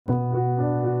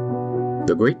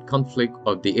The great conflict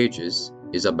of the ages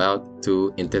is about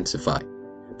to intensify.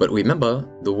 But remember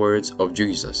the words of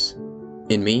Jesus.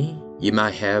 In me ye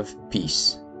might have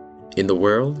peace. In the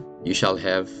world you shall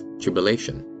have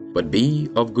tribulation. But be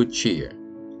of good cheer.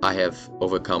 I have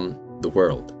overcome the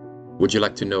world. Would you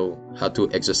like to know how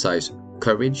to exercise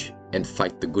courage and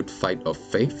fight the good fight of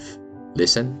faith?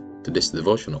 Listen to this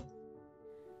devotional.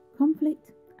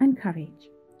 Conflict and Courage,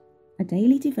 a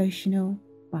daily devotional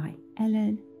by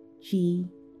Ellen G.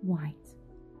 White.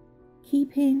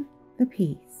 Keeping the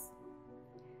peace.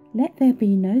 Let there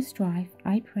be no strife,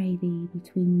 I pray thee,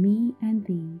 between me and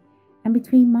thee, and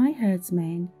between my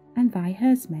herdsmen and thy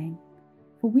herdsmen,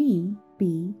 for we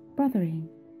be brethren.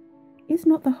 Is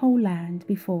not the whole land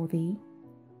before thee?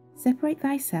 Separate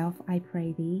thyself, I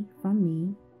pray thee, from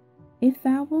me. If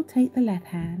thou wilt take the left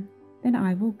hand, then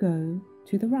I will go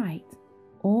to the right.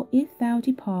 Or if thou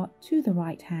depart to the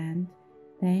right hand,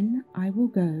 then I will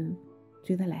go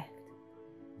to the left.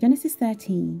 Genesis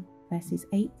 13, verses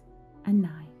 8 and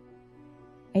 9.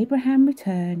 Abraham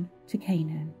returned to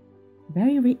Canaan,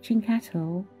 very rich in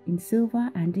cattle, in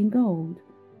silver and in gold.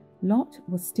 Lot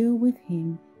was still with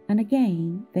him, and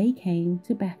again they came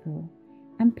to Bethel,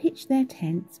 and pitched their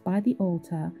tents by the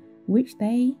altar which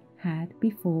they had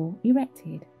before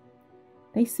erected.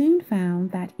 They soon found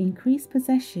that increased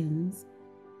possessions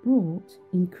brought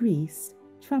increased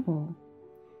trouble.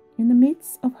 In the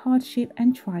midst of hardship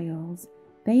and trials,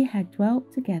 they had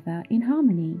dwelt together in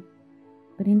harmony,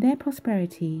 but in their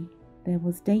prosperity there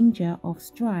was danger of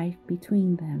strife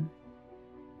between them.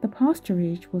 The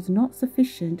pasturage was not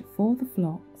sufficient for the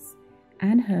flocks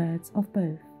and herds of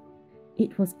both.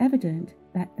 It was evident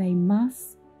that they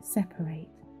must separate.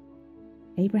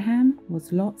 Abraham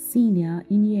was Lot's senior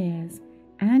in years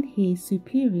and his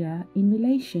superior in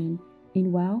relation,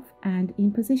 in wealth and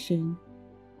in position.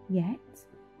 Yet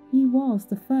he was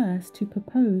the first to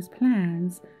propose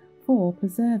plans for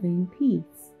preserving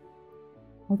peace.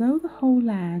 Although the whole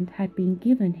land had been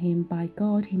given him by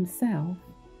God himself,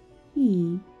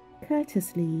 he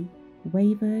courteously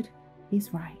waived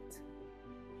his right.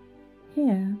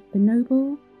 Here the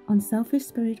noble, unselfish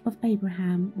spirit of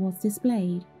Abraham was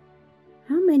displayed.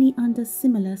 How many under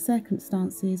similar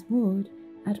circumstances would,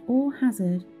 at all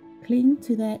hazard, cling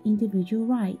to their individual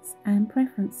rights and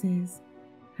preferences?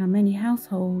 How many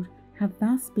households have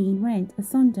thus been rent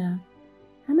asunder?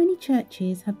 How many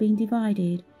churches have been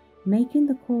divided, making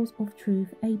the cause of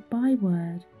truth a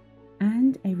byword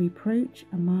and a reproach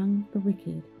among the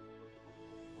wicked?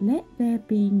 Let there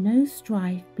be no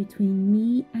strife between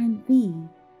me and thee,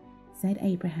 said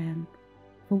Abraham,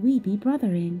 for we be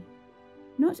brethren,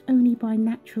 not only by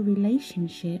natural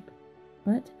relationship,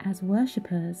 but as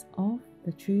worshippers of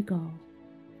the true God.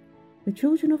 The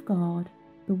children of God,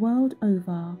 the world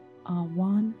over, are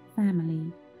one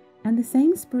family, and the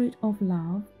same spirit of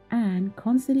love and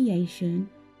conciliation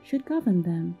should govern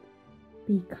them.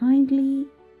 Be kindly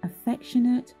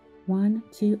affectionate one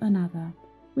to another,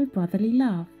 with brotherly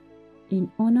love,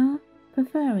 in honour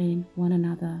preferring one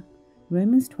another.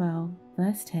 Romans 12,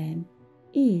 verse 10,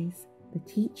 is the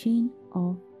teaching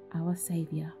of our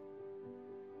Saviour.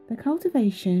 The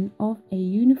cultivation of a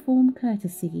uniform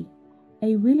courtesy,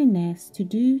 a willingness to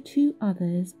do to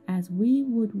others as we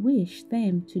would wish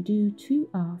them to do to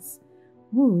us,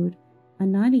 would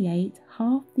annihilate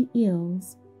half the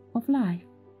ills of life.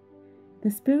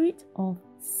 The spirit of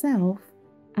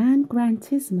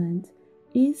self-aggrandizement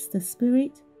is the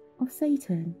spirit of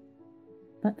Satan,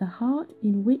 but the heart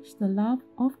in which the love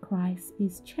of Christ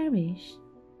is cherished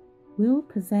will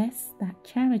possess that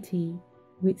charity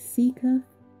which seeketh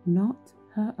not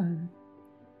her own.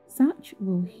 Such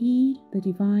will heed the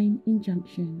divine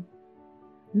injunction.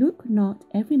 Look not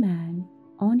every man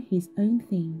on his own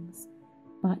things,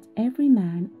 but every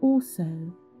man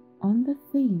also on the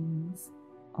things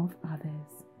of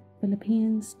others.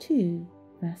 Philippians 2,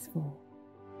 verse 4.